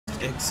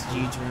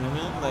XG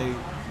tournament, like,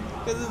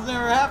 because it's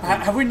never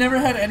happened. Have we never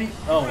had any?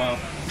 Oh wow.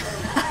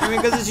 I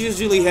mean, because it's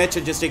usually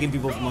Headshot just taking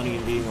people's money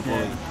and being a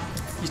bully.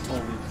 He's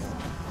totally.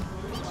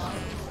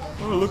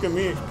 Oh, look at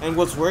me. And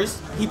what's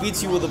worse, he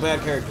beats you with a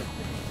bad character.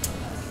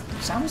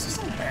 Samus is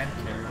a bad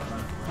character.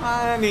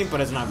 I mean, but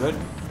it's not good.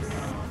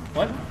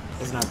 What?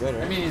 It's not good,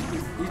 right? I mean,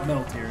 he's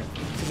middle tier.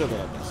 He's okay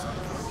at this.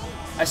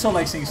 I still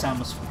like seeing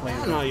Samus play.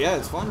 No, yeah,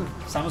 it's fun.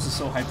 Samus is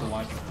so hyped to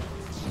watch.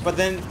 But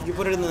then you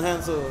put it in the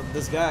hands of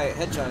this guy,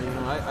 Headshot, you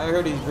know, I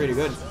heard he's pretty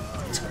good.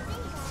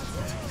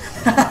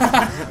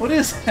 What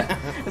is that?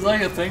 Is that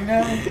like a thing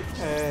now?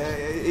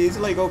 He's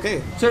like,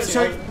 okay. So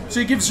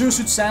he gives Zero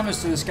Suit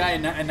Samus to this guy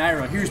in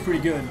Naira. He was pretty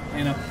good,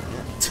 you know?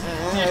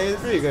 He's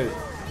pretty good.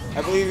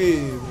 I believe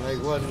he's like,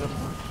 what,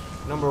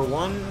 number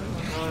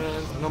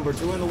 1, number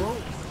 2 in the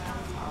world?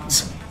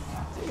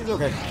 He's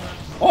okay.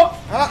 Oh!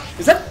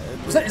 Is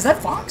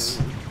that Fox?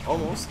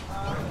 Almost.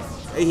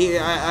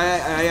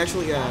 I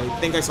actually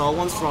think I saw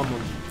once from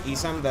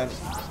Isam that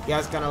he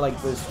has kind of like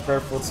this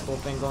barefoot skull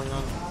thing going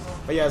on.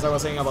 But yeah, as I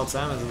was saying about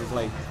Samus, it's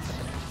like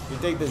you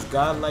take this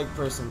godlike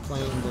person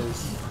playing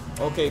this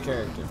okay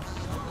character.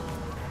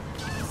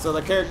 So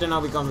the character now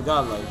becomes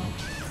godlike,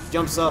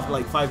 jumps up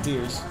like 5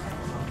 tiers.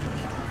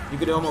 You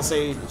could almost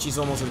say she's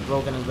almost as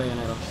broken as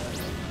Bayonetta.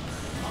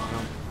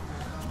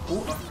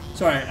 No.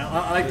 Sorry,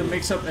 I like to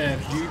mix up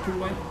Jiggypoo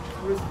line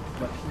with,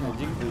 but no.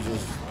 Jiggypoo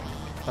just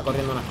está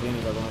corriendo una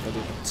clínica con este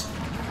tipo.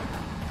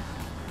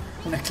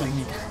 Una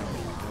clínica.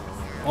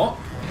 Oh.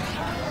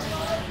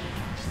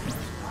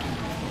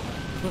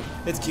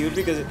 It's cute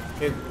because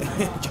if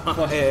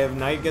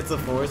Knigth gets a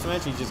force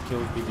match, he just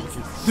kills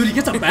Pikachu. Dude, he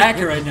gets a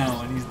backer right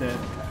now and he's dead.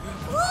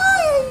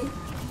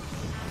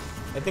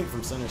 I think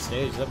from center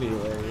stage, that'd be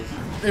hilarious.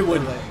 It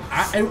would.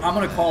 I'm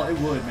gonna call it. It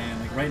would, man.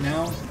 Like right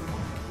now,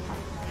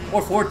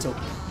 or forward tilt.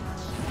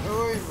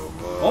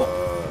 Oh.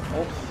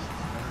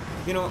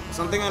 You know,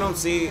 something I don't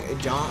see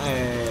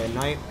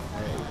Knigth.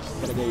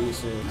 Gotta get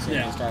used to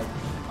saying this tag.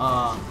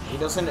 He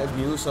doesn't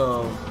abuse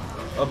of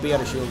be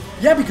out of shield.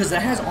 Yeah, because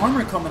that has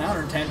armor coming out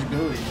or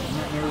intangibility. I'm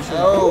not really sure.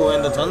 Oh,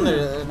 and the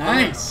thunder.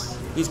 Nice.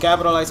 He's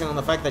capitalizing on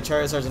the fact that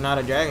Charizard's not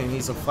a dragon.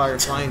 He's a fire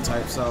flying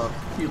type. So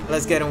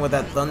let's get him with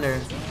that thunder.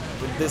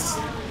 With this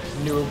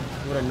noob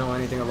who wouldn't know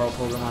anything about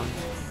Pokemon.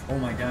 Oh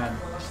my god.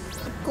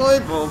 Koi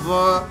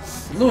Boba.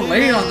 A little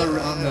late on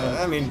the.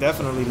 I mean,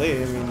 definitely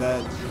late. I mean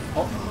that.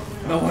 Oh,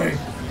 no way.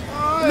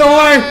 No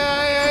way.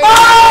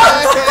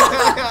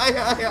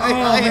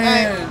 Oh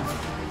man.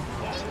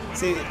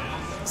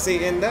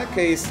 See, in that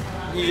case,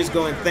 you just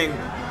go and think,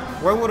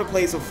 where would it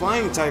place a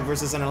flying type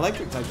versus an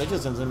electric type? That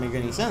just doesn't make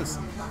any sense.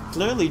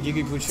 Clearly,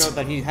 Jiggypoo showed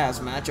that he has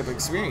matchup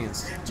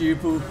experience.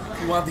 Jiggypoo,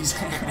 you want these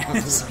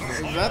hands?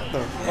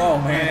 Exacto. Oh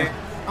man.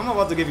 I'm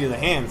about to give you the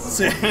hands.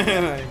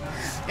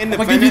 I'm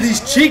gonna give you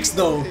these cheeks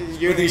though.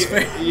 You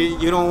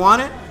don't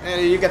want it?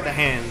 You get the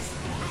hands.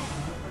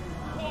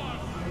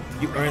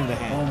 You earned the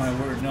hands. Oh my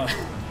word, no.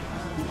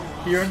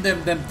 He earned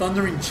them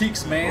thundering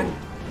cheeks, man.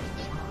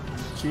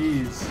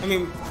 Jeez. I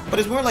mean, but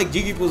it's more like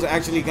Jiggypoo's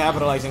actually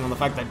capitalizing on the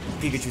fact that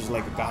Pikachu's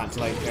like a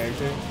godlike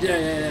character.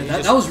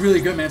 Yeah. That was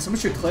really good, man. Someone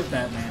should clip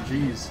that, man.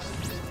 Jeez.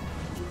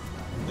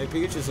 Like,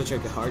 Pikachu's such a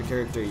hard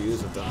character to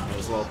use with them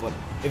as well, but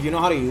if you know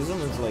how to use them,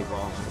 it's like,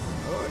 wow.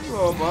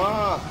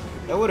 Oh,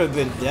 that would have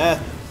been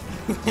death.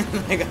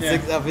 I got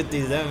 6 out of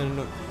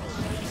 57.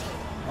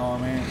 Oh,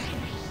 man.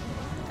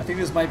 I think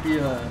this might be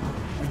a...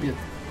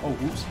 Oh,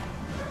 oops.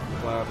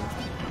 What happened?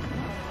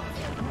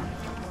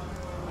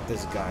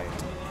 This guy.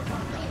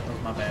 That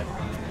was my bad.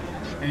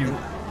 Anyway.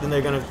 Then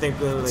they're gonna think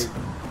like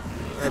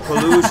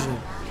collusion.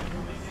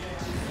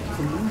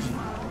 Collusion?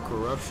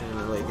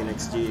 Corruption, like an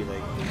XG,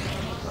 like.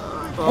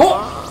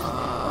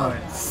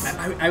 Alright.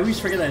 I always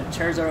forget that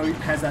Charizard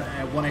has that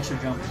one extra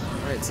jump.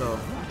 Alright, so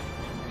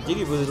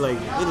Jiggypoo is like,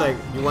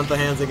 you want the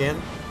hands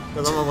again?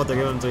 Because I'm about to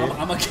give them to you.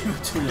 I'm gonna give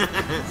them to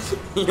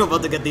you. You're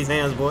about to get these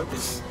hands, boy.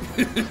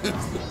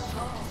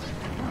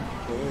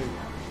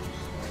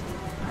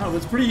 Oh,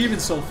 it's pretty even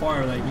so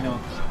far, like, you know.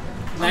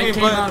 I mean,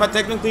 but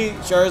technically,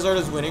 Charizard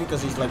is winning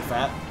because he's like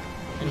fat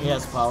and he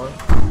has power.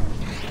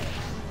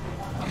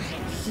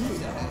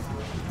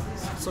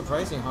 It's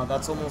surprising how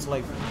that's almost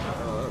like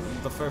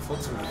the fair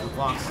folks in the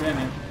box. Yeah,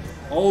 man.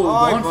 Oh,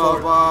 going for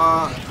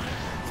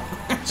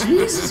it.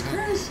 Jesus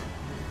Christ.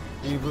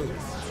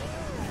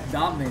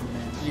 Dominated,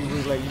 man. He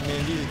was like,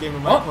 man, he just gave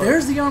him my part.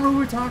 There's the armor we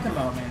were talking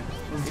about, man.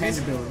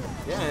 Intangibility.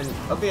 Yeah, and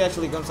Uppy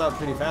actually comes out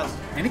pretty fast.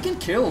 And it can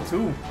kill,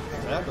 too.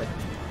 Exactly.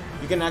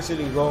 You can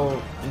actually go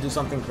and do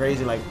something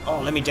crazy like, oh,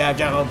 let me jab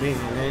Uppy,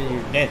 and then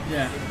you're dead.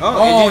 Yeah.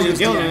 Oh, he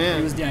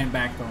was dying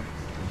back, though.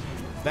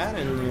 That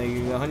and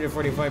like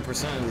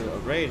 145%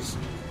 of rage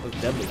was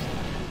deadly.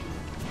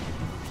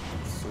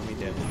 Sumi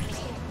deadly.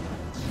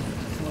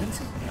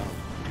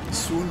 What?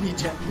 Sumi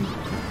deadly?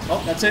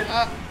 Oh, that's it.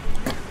 Yeah.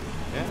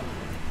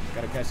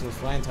 Gotta catch those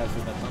flying types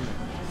with that thunder.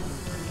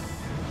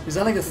 Is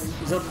that like a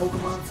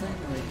Pokemon thing?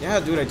 Like, yeah,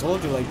 dude, I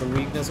told you, like, the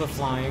weakness of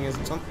flying is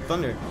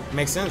thunder. It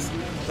makes sense.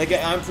 Like,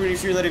 I'm pretty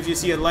sure that if you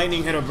see a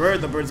lightning hit a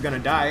bird, the bird's gonna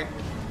die.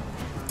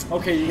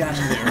 Okay, you got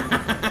me there.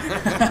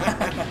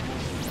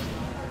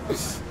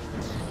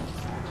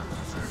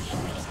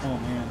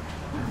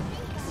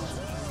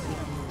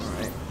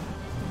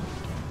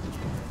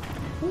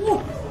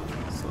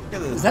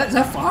 Is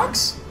that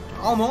Fox?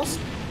 Almost.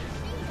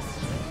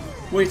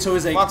 Wait, so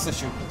is it Fox is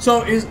shoot.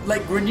 So is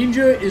like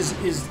Greninja is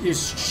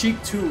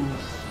Sheik 2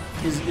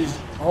 is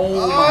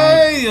oh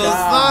my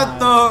god.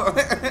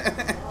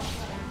 Santo.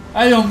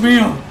 Ay, Dios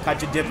mío.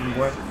 Got you dipping,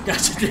 boy.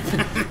 Got you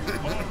dipping.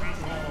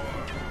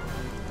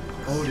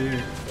 Oh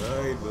dear.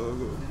 Ay,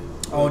 no.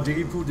 Oh,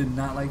 Jiggypoo did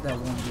not like that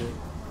one bit.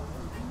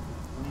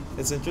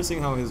 It's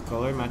interesting how his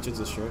color matches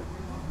his shirt.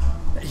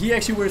 He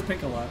actually wears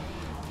pink a lot.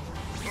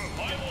 I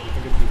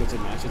think it's because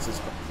it matches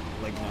his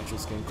like natural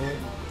skin color.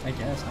 I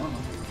guess, I don't know.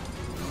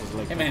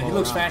 Like Hey man, he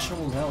looks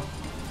fashionable as hell.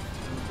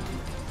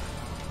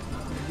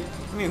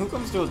 I mean, who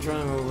comes to a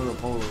tournament with a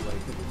polo?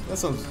 Like,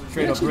 that's some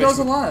straight He up actually does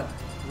a lot.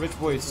 rich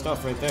boy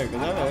stuff right there.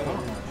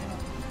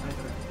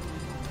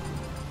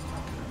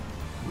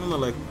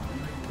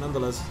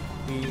 Nonetheless,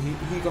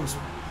 he comes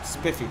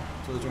spiffy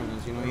to the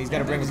tournaments. You know, he's got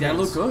to bring. He's got to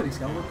look good. He's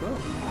got to look good.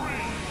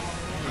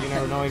 You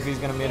never know if he's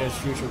gonna meet his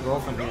future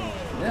girlfriend here.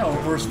 Yeah,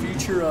 or his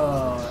future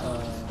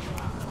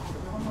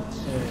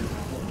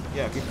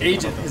yeah,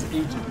 agent. His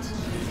agent.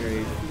 Future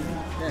agent.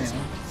 Yeah, you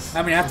know.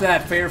 I mean, after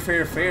that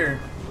fair,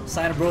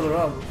 sign a brother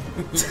up.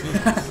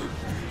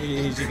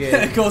 He should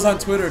get. It goes on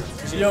Twitter.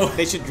 Yo,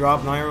 they should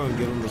drop Nairo and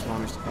give him the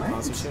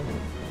sponsorship.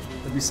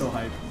 That'd be so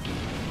hype.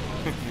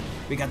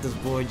 We got this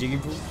boy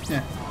Jiggypoo.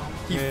 Yeah.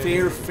 He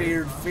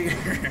fair.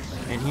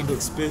 And he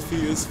looks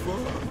spiffy as fuck.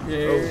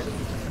 Yeah.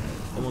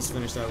 Oh, almost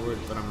finished that word,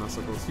 but I'm not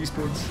supposed to.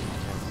 Esports.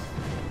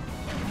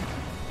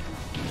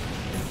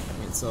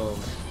 And so.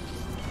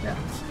 Yeah.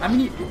 I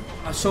mean,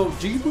 so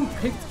Jiggypoo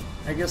picked,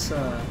 I guess.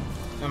 I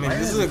mean,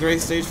 this is a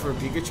great stage for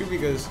Pikachu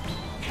because.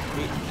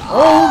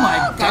 Oh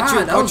my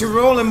god! Got you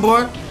rolling,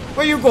 boy.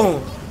 Where you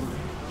going?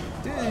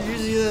 Dude,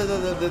 usually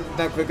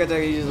that quick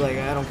attack, he's just like,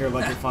 I don't care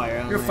about your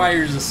fire. Your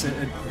fire is a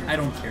sin. I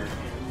don't care.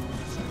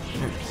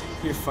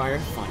 Your fire?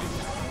 Fine.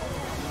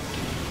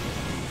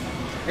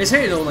 It's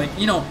hey though, like,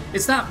 you know,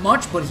 it's not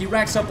much, but he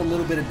racks up a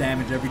little bit of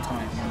damage every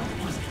time.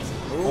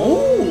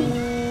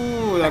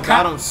 Oh! That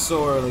got him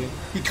so early.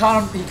 He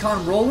caught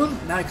him rolling,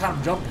 now he caught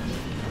him jumping.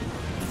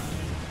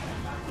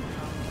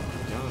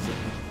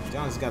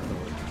 John's got the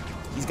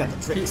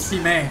tricks. He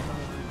man.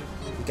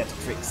 He got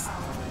the tricks.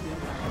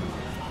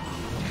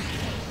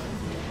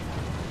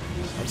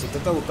 El chiste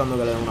está buscando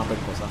que le den una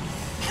pescosa.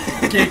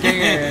 ¿Quién?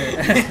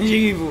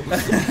 Jiggypoo.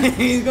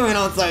 He's going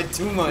outside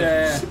too much.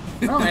 Yeah.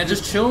 No man,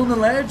 just chill on the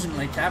ledge and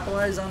like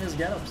capitalize on his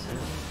get-ups.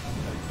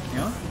 You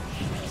know?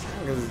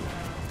 Because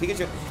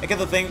Pikachu, I get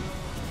the thing,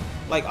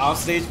 like off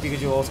stage,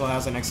 Pikachu also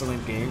has an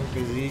excellent game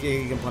because he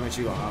can punish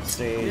you off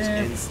stage,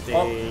 in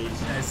stage,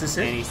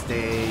 any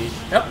stage.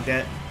 Yep.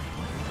 That's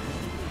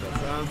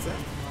what I'm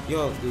saying.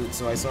 Yo, dude,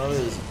 so I saw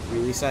this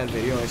really sad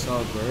video. I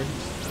saw a bird.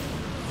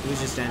 He was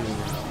just standing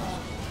there.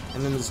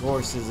 And then this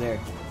horse is there.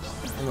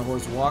 And the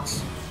horse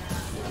walks,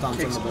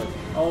 stomps on the bird.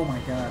 Oh my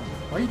god.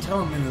 Why are you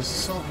telling me this? Is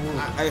so horrible.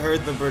 I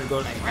heard the bird go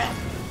like,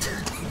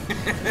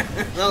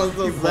 that was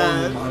so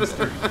sad.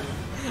 Monster.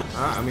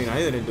 I mean, I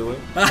didn't do it.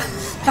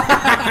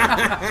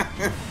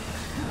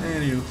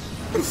 Anywho.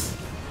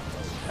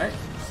 Alright.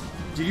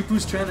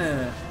 Jiggypoo's trying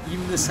to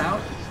even this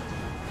out.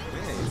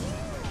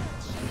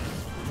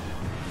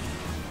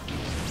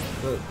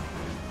 But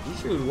you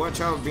should watch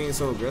out being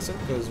so aggressive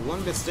because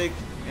one mistake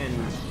and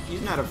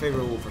he's not a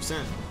favorable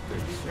percent.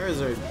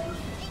 Charizard.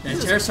 Yeah,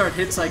 Charizard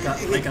hits like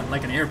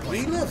an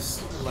airplane. He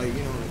lifts. Like,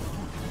 you know,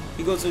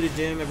 he goes to the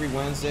gym every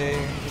Wednesday.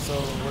 So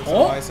works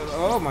Oh. on biceps.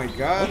 Oh my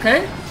god.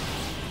 Okay.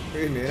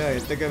 Hey, mira,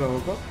 este que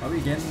loco. Probably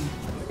getting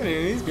Look at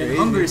him, he's crazy.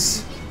 hungry.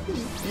 He's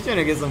trying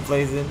to get some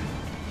plays in.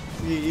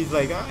 He's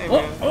like, oh, hey,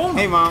 Oh, man. oh.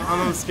 Hey mom,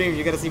 I'm on stream.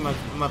 You gotta see my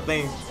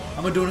thing.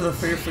 I'm gonna do another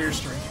fair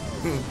string.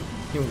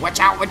 Watch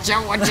out, watch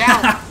out, watch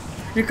out.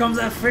 Here comes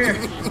that fair.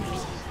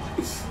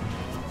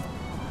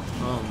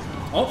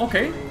 Oh,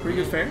 okay. Pretty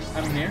good fair.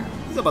 I mean, here.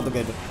 He's about to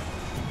get it.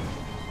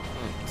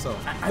 So,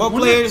 I both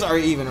wonder- players are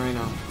even right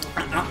now.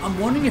 I'm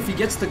wondering if he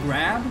gets the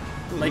grab.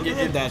 Like Look at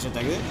that dash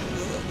attack.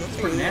 It's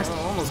pretty nasty.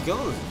 Almost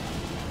killed him.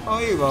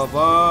 Ay,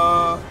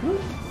 papá.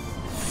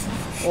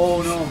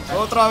 Oh no.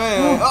 Otra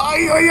vez.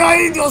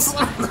 Ay, Dios.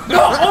 No!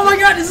 Oh my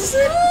god, is this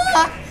it?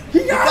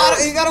 He got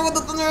it! He got it with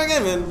the thunder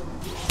again, man.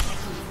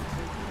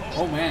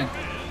 Oh man.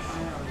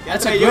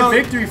 That's a Hey, good yo.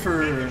 victory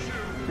for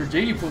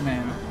Jiggypoo,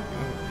 man.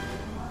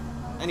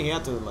 And he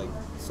had to like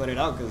sweat it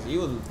out because he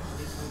was.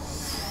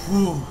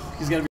 He's gotta be